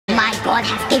God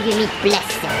has given me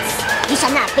blessings. You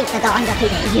shall not beat the door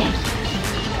undefeated here.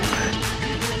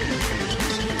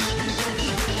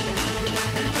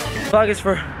 Vlog is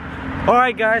for.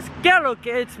 Alright guys,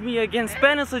 it's me again,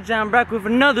 Spanish Jam, back with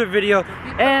another video.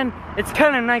 And it's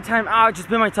kind of nighttime. Oh, I just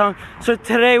bit my tongue. So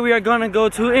today we are gonna go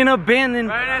to an abandoned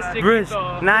bridge.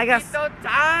 Now I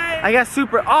got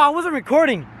super. Oh, I wasn't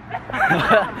recording.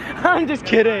 I'm just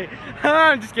kidding.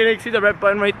 I'm just kidding. See the red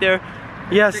button right there?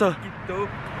 Yeah.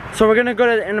 So we're gonna go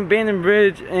to an abandoned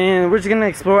bridge and we're just gonna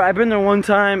explore. I've been there one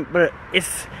time, but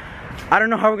I don't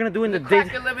know how we're gonna do in the day.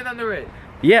 Living under it.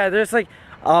 Yeah, there's like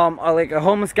a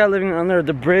homeless guy living under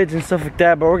the bridge and stuff like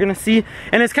that, but we're gonna see.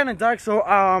 And it's kind of dark, so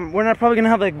we're not probably gonna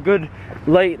have like good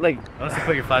light, like let's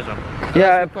put your flash on.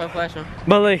 Yeah, put a flash on.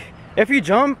 But like if you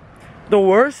jump, the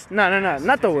worst, not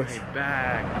the worst.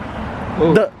 Back.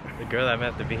 The girl I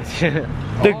met at the beach.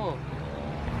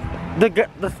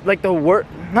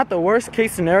 Not the worst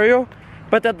case scenario,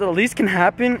 but that the least can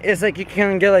happen is like you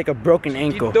can get like a broken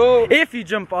ankle if you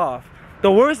jump off.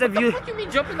 The worst if you. What do you mean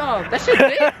jumping off? That shit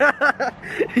big?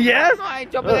 Yes. No, I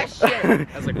ain't jumping that shit.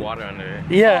 That's like water under it.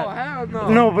 Yeah. Oh hell no.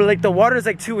 No, but like the water is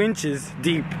like 2 inches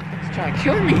deep. It's trying to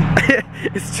kill me.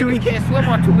 It's 2 inches. You can't swim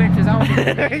on 2 inches. I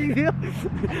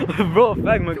don't Bro, in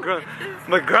fact,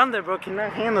 my grande bro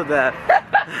cannot handle that.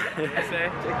 He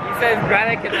says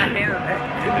Brandon cannot handle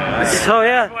that. So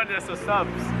yeah.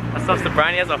 A subs to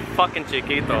Brian, he has a fucking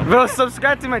chiquito. Bro,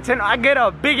 subscribe to my channel. I get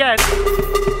a big ass.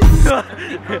 No,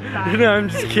 I'm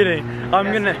just kidding.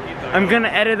 I'm gonna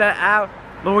edit that out.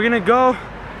 But we're gonna go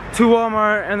to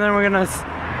Walmart and then we're gonna.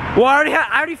 Well, I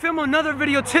already filmed another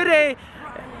video today.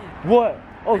 What?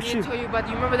 Oh shoot. I tell you about. Do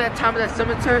you remember that time at that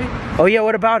cemetery? Oh yeah.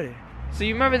 What about it? So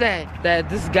you remember that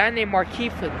this guy named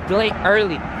Marquis delayed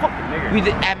early. We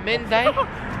did at midnight.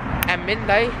 At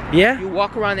midnight. Yeah. You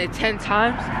walk around it 10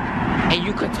 times, and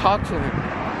you could talk to him.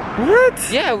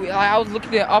 What? Yeah. I was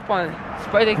looking it up on.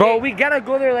 Bro, we gotta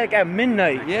go there like at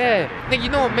midnight. Yeah. Think you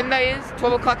know what midnight is?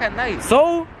 12 o'clock at night.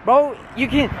 So, bro, you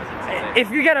can.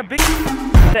 If you got a big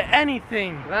to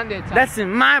anything, that's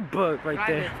in my book right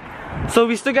there. So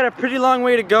we still got a pretty long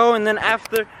way to go, and then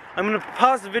after, I'm gonna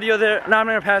pause the video there. No, I'm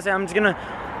not gonna pause it. I'm just gonna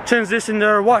transition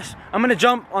there. Watch. I'm gonna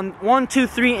jump on 1, 2,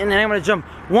 3, and then I'm gonna jump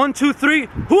 1, 2, 3.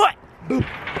 What?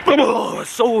 Oh,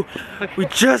 so we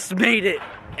just made it,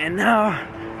 and now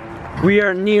we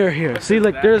are near here. See,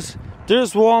 like there's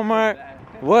Walmart.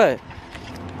 What?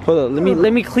 Hold on,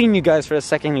 let me clean you guys for a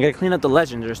second. You gotta clean up the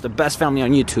Legenders, the best family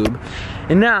on YouTube.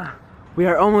 And now we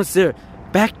are almost there.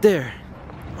 Back there,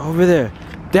 over there.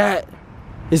 That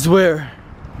is where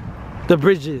the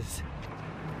bridge is.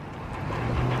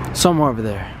 Somewhere over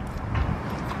there.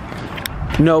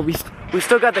 No, we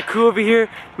still got the crew over here.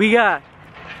 We got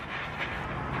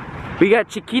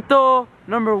Chiquito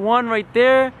number 1 right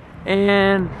there,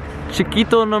 and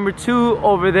Chiquito number 2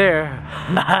 over there.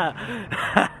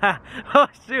 Oh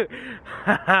shoot.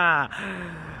 I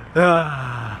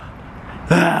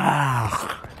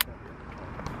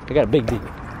got a big D.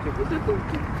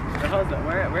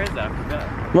 Where is that?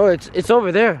 Bro, it's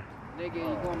over there. Nigga, you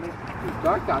gonna make it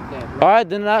dark out there, bro. Alright,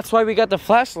 then that's why we got the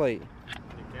flashlight.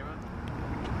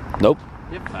 Nope.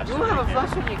 You don't have a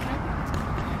flash on your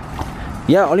camera?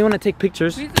 Yeah, I only want to take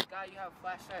pictures. Please, this guy, you have a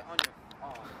flashlight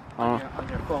on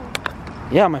your phone.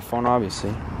 Yeah, my phone, obviously.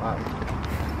 Wow.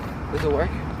 Does it work?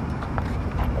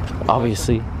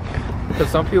 Obviously. Because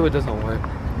some people it doesn't work.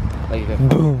 Like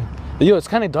boom. Yo, it's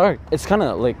kind of dark. It's kind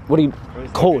of like, what do you,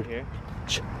 cold.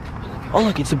 Oh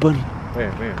look, it's a bunny.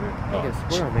 Where? Oh.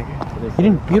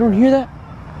 You don't hear that?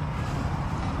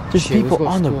 There's people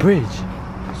on the bridge.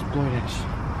 Explore that shit.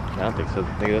 I don't think so.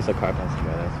 Nigga, there's a car passing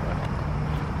by, that's why.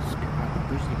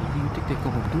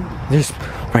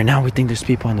 Right now we think there's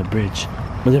people on the bridge.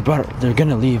 But they're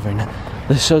gonna leave right now.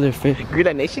 Let's show their face.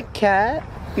 Great Nation cat.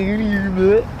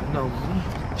 No.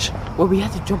 Well, we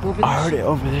have to jump over there. I heard it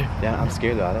over there. Yeah, I'm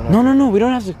scared though. I don't know. No, we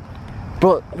don't have to.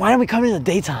 Bro, why don't we come in the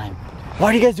daytime?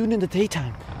 Why do you guys do it in the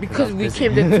daytime? Because we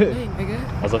came there too late, nigga.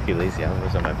 I was lucky lazy. I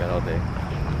was on my bed all day.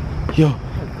 Yo.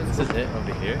 This is it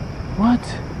over here? What?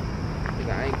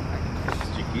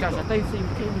 Josh, I thought you said you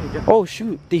came here. Oh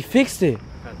shoot, they fixed it.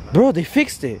 Bro, they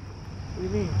fixed it. What do you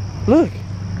mean? Look.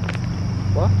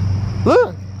 What?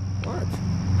 Look. What?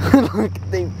 Look,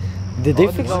 did they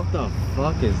fix it? What the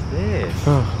fuck is this?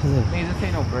 Oh, Hey, this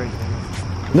ain't no bridge,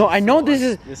 nigga. no, I know this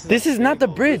is not the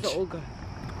bridge. The old guy.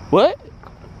 What?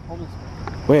 Homeless guy.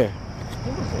 Where?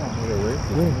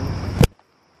 Where?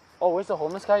 Oh, where's the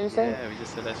homeless guy you saying? Yeah, we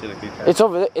just said that shit like 3 times. It's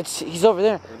over there. He's over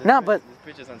there. Nah, but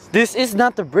this is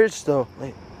not the bridge though.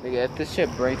 Like, Nigga, if this shit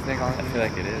breaks, nigga, I feel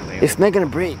like it is. Nigga. it's not gonna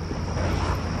break.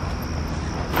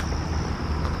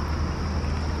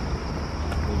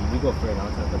 go for it. I'll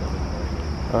tap another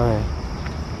car. Alright.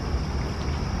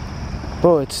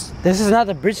 Bro, this is not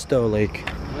the bridge though, like.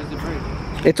 Where's the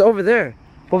bridge? It's over there.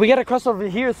 But we gotta cross over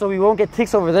here so we won't get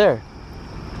ticks over there.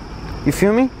 You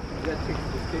feel me?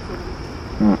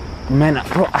 Man,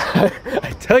 bro,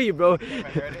 I tell you, bro.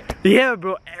 Yeah,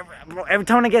 bro. Every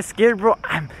time I get scared, bro,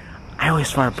 I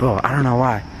always fart, bro. I don't know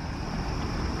why.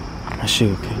 Oh,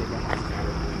 shoot,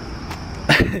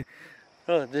 okay.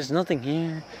 Bro, there's nothing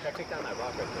here. I picked down that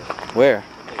rock right there. Where?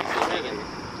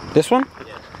 This one?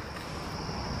 Yeah.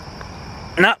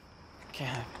 No. Can't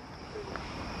have it.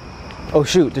 Oh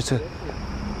shoot, there's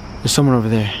someone over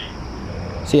there.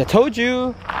 See, I told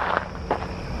you.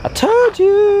 I told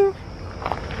you.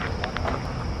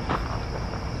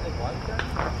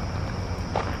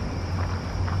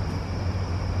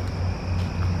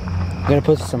 I gotta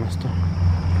put this on my store.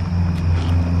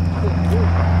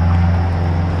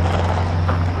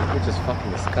 Which is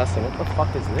fucking disgusting. What the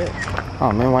fuck is this?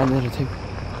 Oh man, why did it take?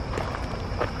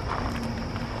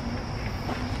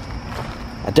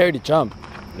 I dare to jump.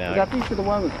 No. I think the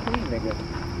one was clean, nigga.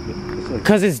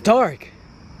 Cause it's dark.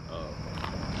 Oh.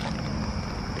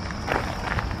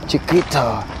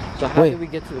 Chiquito. So how Wait. did we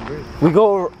get to the bridge? We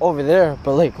go over there,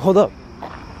 but like, hold up.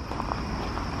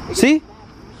 See?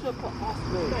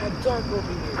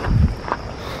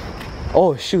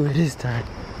 Oh shoot, it is dark.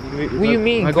 What do you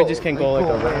mean? Like we just can't go like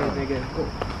go around. away,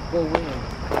 nigga. Go away.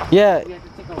 Yeah. We have to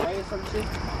take a right or some shit?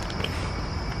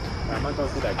 I'm not going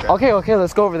through that grass. Okay,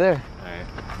 let's go over there. Alright.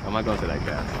 I'm not going through that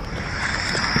grass.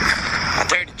 I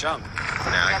dare to jump.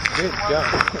 Dude, go.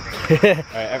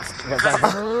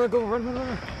 Alright, Go run.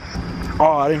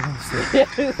 Oh, I didn't know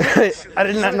this. I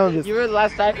did not know this. You remember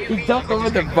last time he jumped over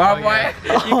the barbed wire?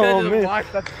 You Oh, could man. just walk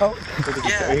the top.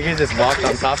 You can just walk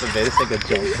on top of it. It's like a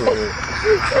jump through.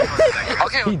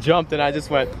 Okay. He jumped and I just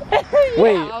went.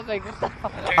 Wait. I was like, what the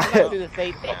fuck? I'm gonna do the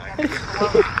same thing.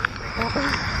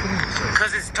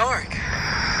 Because it's dark.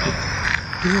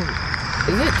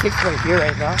 Isn't it ticks right here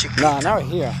right now? Nah, not right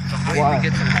here. Why?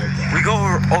 We go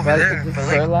over Right there, at the but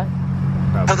square like,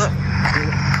 line? hold up.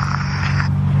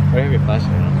 Why do you have your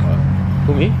flashlight on?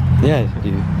 Who, me? Yeah,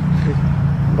 dude.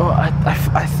 Bro,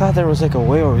 I thought there was like a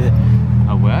whale over there.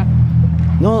 A what?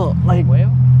 No, like,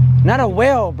 Whale? not a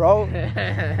whale, bro.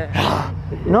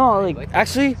 No, like,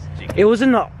 actually, it was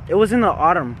in the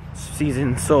autumn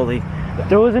season, so like,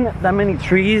 there wasn't that many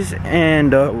trees,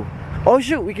 and oh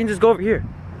shoot, we can just go over here.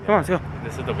 Come on, let's go.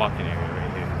 This is the walking area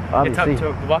right here. Obviously.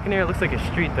 The walking area looks like a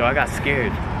street though. I got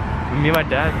scared. Me and my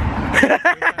dad.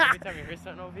 Every time we heard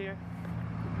something over here,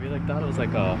 we like thought it was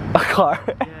like a car.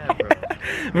 Yeah, bro.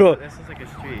 Bro. This is like a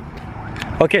street.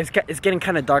 Okay, it's getting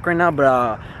kind of dark right now, but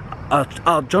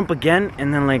I'll jump again,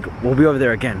 and then like we'll be over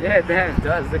there again. Yeah, damn, it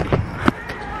does. Look.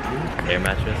 Air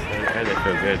mattress. They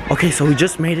feel good. Okay, so we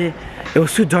just made it. It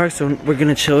was too dark, so we're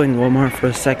gonna chill in Walmart for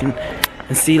a second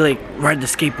and see, like, ride the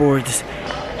skateboard, just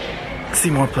see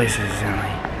more places, and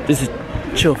like just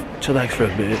chillax for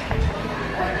a bit.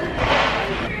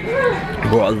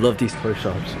 Bro, I love these toy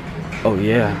shops. Oh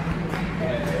yeah.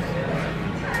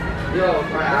 Yo,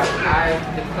 bro, I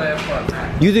declare for a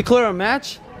match. You declare a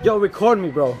match? Yo, record me,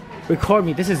 bro. Record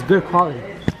me. This is good quality.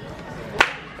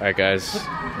 Alright guys,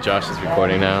 Josh is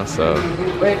recording now, so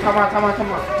Wait, come on.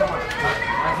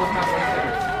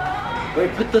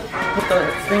 Wait, put the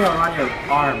thing around your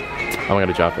arm. I'm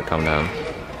gonna drop it, calm down.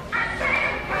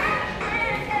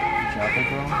 Drop it,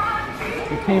 bro.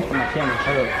 You're paying for my camera.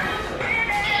 Shut up.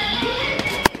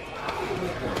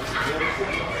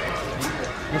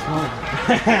 This one.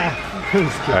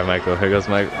 Alright Michael, here goes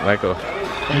Michael.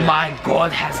 My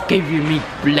God has given me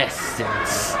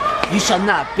blessings. You shall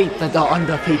not beat the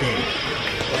undefeated.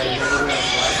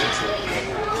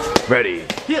 Ready.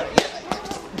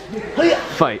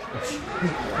 Fight.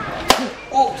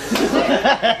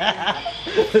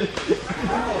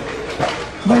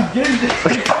 My goodness.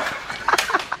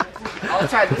 I'll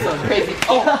try to do something crazy.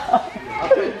 Oh! I'll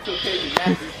try to do something crazy,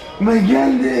 man. My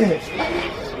goodness.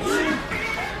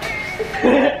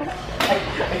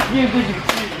 I can't believe you.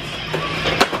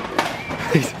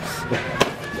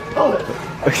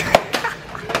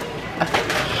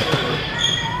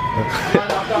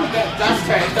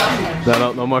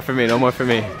 No more for me, no more for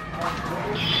me.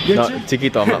 No,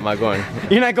 Chiquito, I'm not going.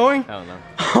 You're not going? Hell no.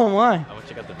 Oh my. I want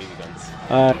to check out the BB guns.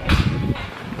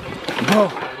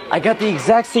 Bro, I got the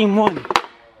exact same one.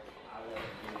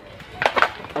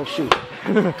 Oh shoot.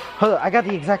 Hold on, I got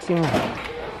the exact same one.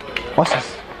 Watch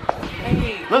this.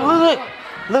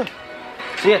 Look.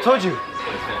 See, I told you.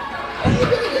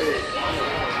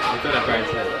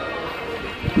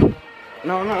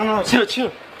 No,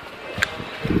 chill.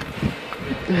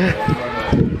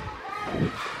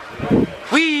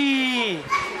 Whee!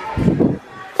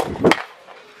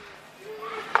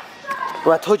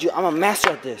 Bro, I told you, I'm a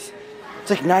master at this. It's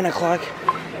like 9 o'clock.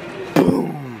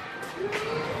 Boom.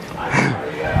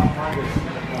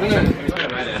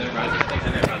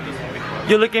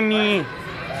 You look at me.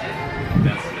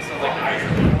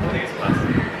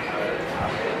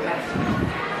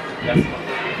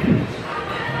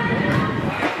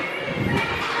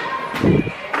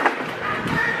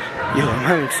 Yo, I'm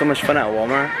having so much fun at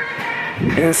Walmart.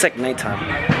 And it's like nighttime.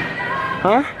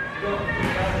 Huh?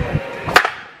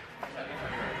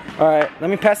 Alright, let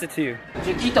me pass it to you.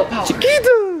 Chiquito power.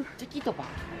 Chiquito! Chiquito power.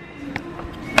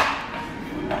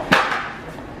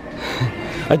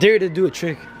 I dare you to do a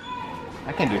trick.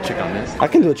 I can't do a trick on this. I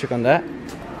can do a trick on that.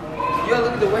 Yo,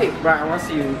 look at the weight, bro. I want to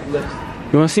see you lift.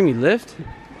 You wanna see me lift?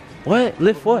 What?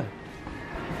 Lift what?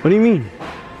 What do you mean?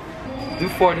 Do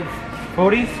 40s.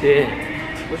 40s? Yeah.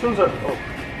 Which ones are? Oh.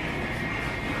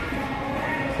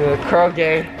 The curl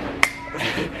game.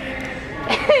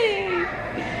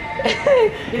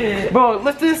 Bro,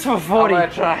 lift this for 40. I'm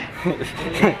gonna try.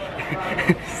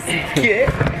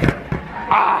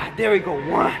 Ah, there we go.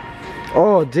 1.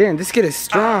 Oh, damn, this kid is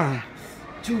strong.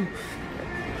 2.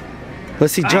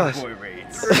 Let's see Josh. 3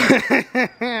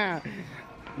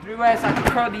 ways I can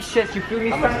curl these shits. You feel me?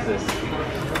 How much is this?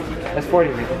 That's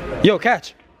 40. Yo,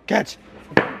 catch. Catch.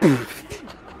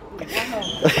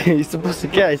 You're supposed to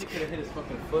catch.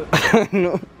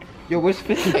 No. Yo, where's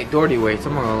 50? Hey, Doherty weights.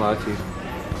 I'm not gonna lie to you.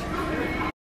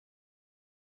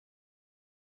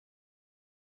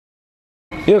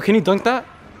 Yo, can you dunk that?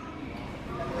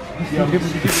 I'm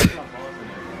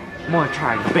gonna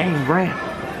try bang ramp.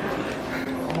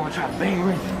 I'm gonna try bang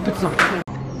ramp. Put some.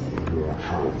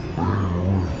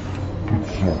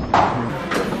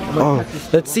 Oh,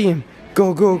 let's see him.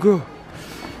 Go, go, go.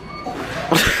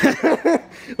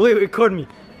 Wait, record me.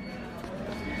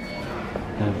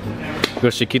 Go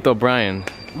Chiquito Brian.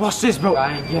 Watch this, bro.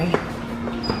 Ryan Gay.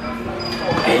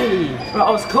 Hey, bro, I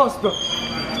was close, bro.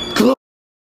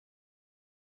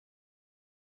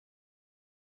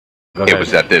 It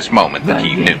was at this moment that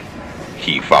he knew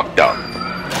he fucked up.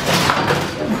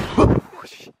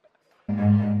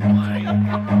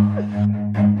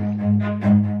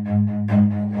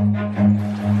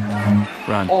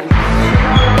 Run. Oh.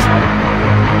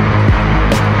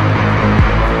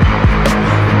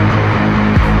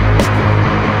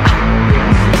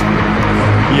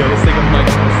 Yo, let's take a mic.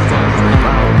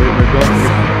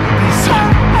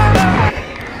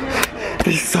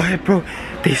 They saw it, bro.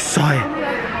 They saw it.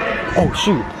 Oh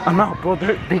shoot, I'm out, bro.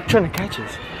 They're trying to catch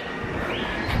us.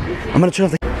 I'm gonna turn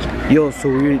off the. Yo, so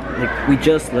we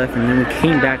just left and then we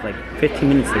came back like 15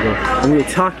 minutes ago and we were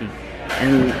talking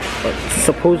and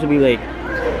supposedly like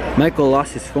Michael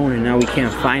lost his phone and now we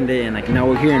can't find it and like now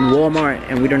we're here in Walmart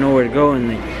and we don't know where to go and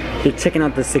like they're checking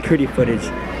out the security footage.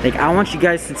 Like I want you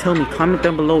guys to tell me, comment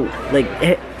down below, like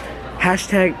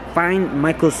hashtag find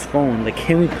Michael's phone. Like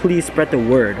can we please spread the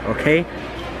word, okay?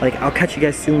 Like I'll catch you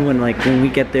guys soon when we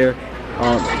get there.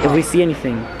 If we see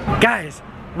anything. Guys,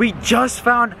 we just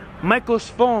found Michael's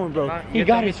phone, bro. He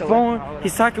got his phone.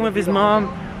 He's talking with his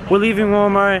mom. We're leaving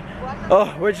Walmart.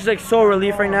 Oh, we're just like so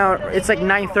relieved right now. It's like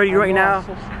 9:30 right now.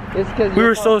 We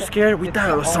were so scared. We thought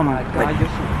it was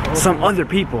some other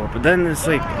people, but then this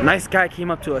like nice guy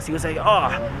came up to us. He was like,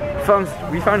 "Oh,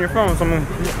 we found your phone." Someone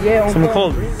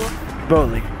called, bro.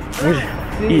 Like,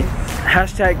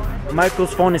 hashtag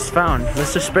Michael's phone is found.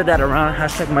 Let's just spread that around.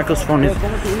 Hashtag Michael's phone is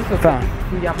found.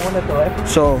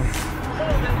 So,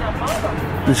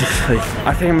 it's just like,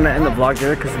 I think I'm gonna end the vlog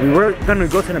there because we were gonna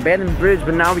go to an abandoned bridge,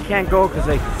 but now we can't go because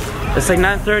like it's like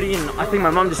 9:30 and I think my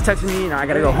mom just texted me and I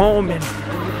gotta go home and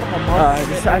I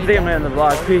think I'm gonna end the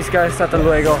vlog. Peace, guys. Hasta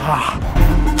luego.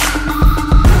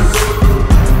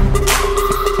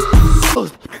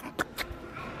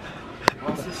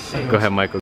 Go ahead, Michael.